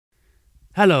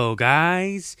Hello,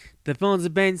 guys. The phones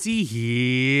of BenC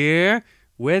here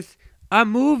with a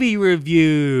movie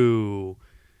review.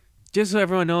 Just so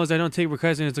everyone knows, I don't take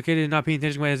requests and it's okay to not pay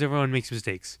attention as everyone makes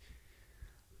mistakes.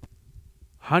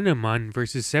 Hanuman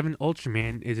vs. 7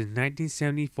 Ultraman is a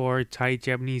 1974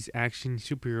 Thai-Japanese action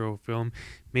superhero film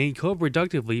made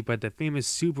co-productively by the famous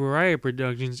Subaraya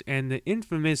Productions and the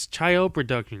infamous Chayo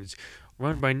Productions,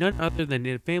 run by none other than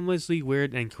the famously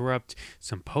weird and corrupt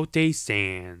Sampote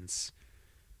Sands.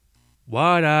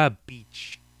 What a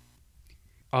beach.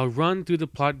 I'll run through the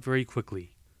plot very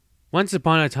quickly. Once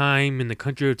upon a time in the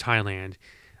country of Thailand,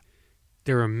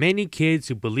 there were many kids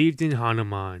who believed in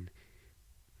Hanuman.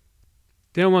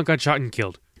 Then one got shot and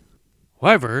killed.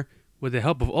 However, with the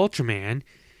help of Ultraman,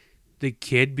 the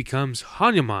kid becomes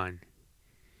Hanuman,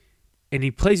 and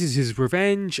he places his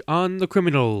revenge on the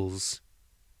criminals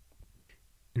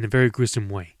in a very gruesome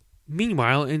way.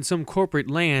 Meanwhile, in some corporate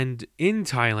land in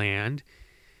Thailand,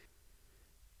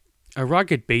 a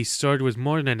rocket base started with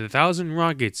more than 1,000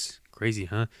 rockets, crazy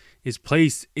huh, is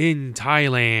placed in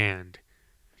Thailand.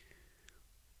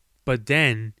 But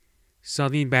then,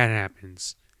 something bad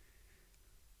happens.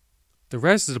 The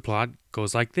rest of the plot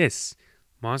goes like this.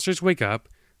 Monsters wake up,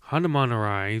 Hanuman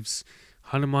arrives,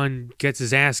 Hanuman gets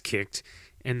his ass kicked,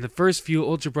 and the first few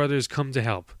Ultra Brothers come to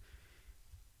help.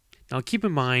 Now keep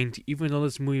in mind, even though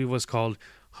this movie was called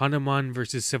Hanuman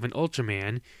vs. 7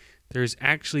 Ultraman, there's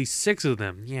actually 6 of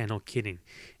them. Yeah, no kidding.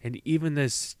 And even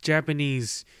this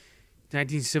Japanese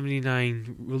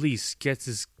 1979 release gets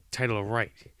this title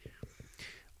right.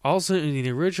 Also in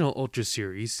the original Ultra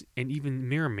series, and even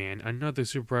Mirror Man, another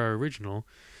Super original,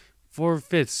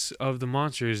 4/5 of the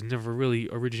monsters never really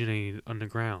originated on the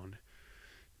ground.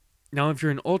 Now if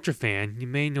you're an Ultra fan, you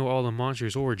may know all the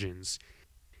monsters' origins.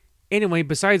 Anyway,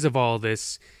 besides of all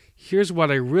this, here's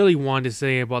what I really wanted to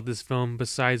say about this film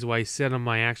besides what I said on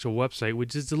my actual website,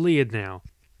 which is deleted now.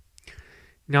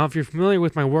 Now, if you're familiar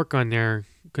with my work on there,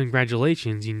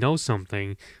 congratulations, you know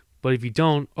something. But if you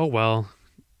don't, oh well,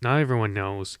 not everyone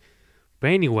knows. But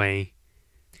anyway,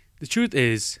 the truth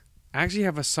is, I actually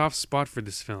have a soft spot for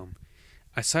this film.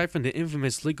 Aside from the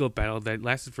infamous legal battle that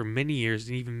lasted for many years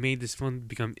and even made this film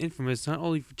become infamous not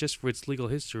only just for its legal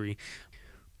history,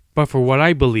 but for what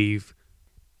I believe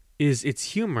is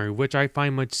its humor, which I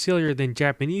find much sillier than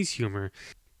Japanese humor.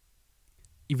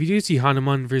 If you do see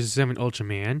Hanuman vs. 7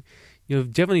 Ultraman, you'll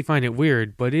definitely find it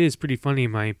weird, but it is pretty funny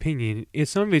in my opinion.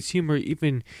 Some of its humor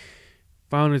even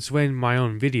found its way in my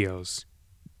own videos.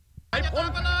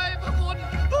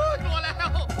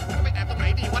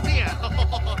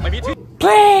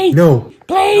 Play! No!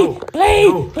 Play! No. Play!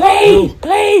 No. Play! No.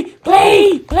 Play!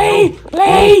 Play! Play! No.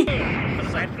 Play!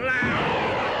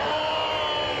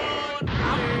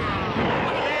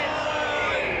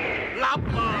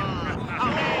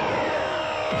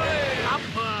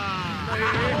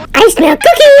 I smell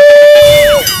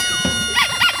cookies!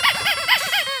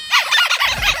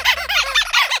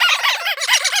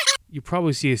 You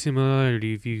probably see a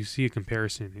similarity if you see a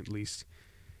comparison, at least.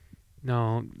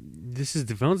 Now, this is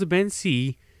the Villains of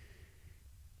BenC.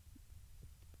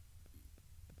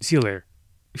 See you later.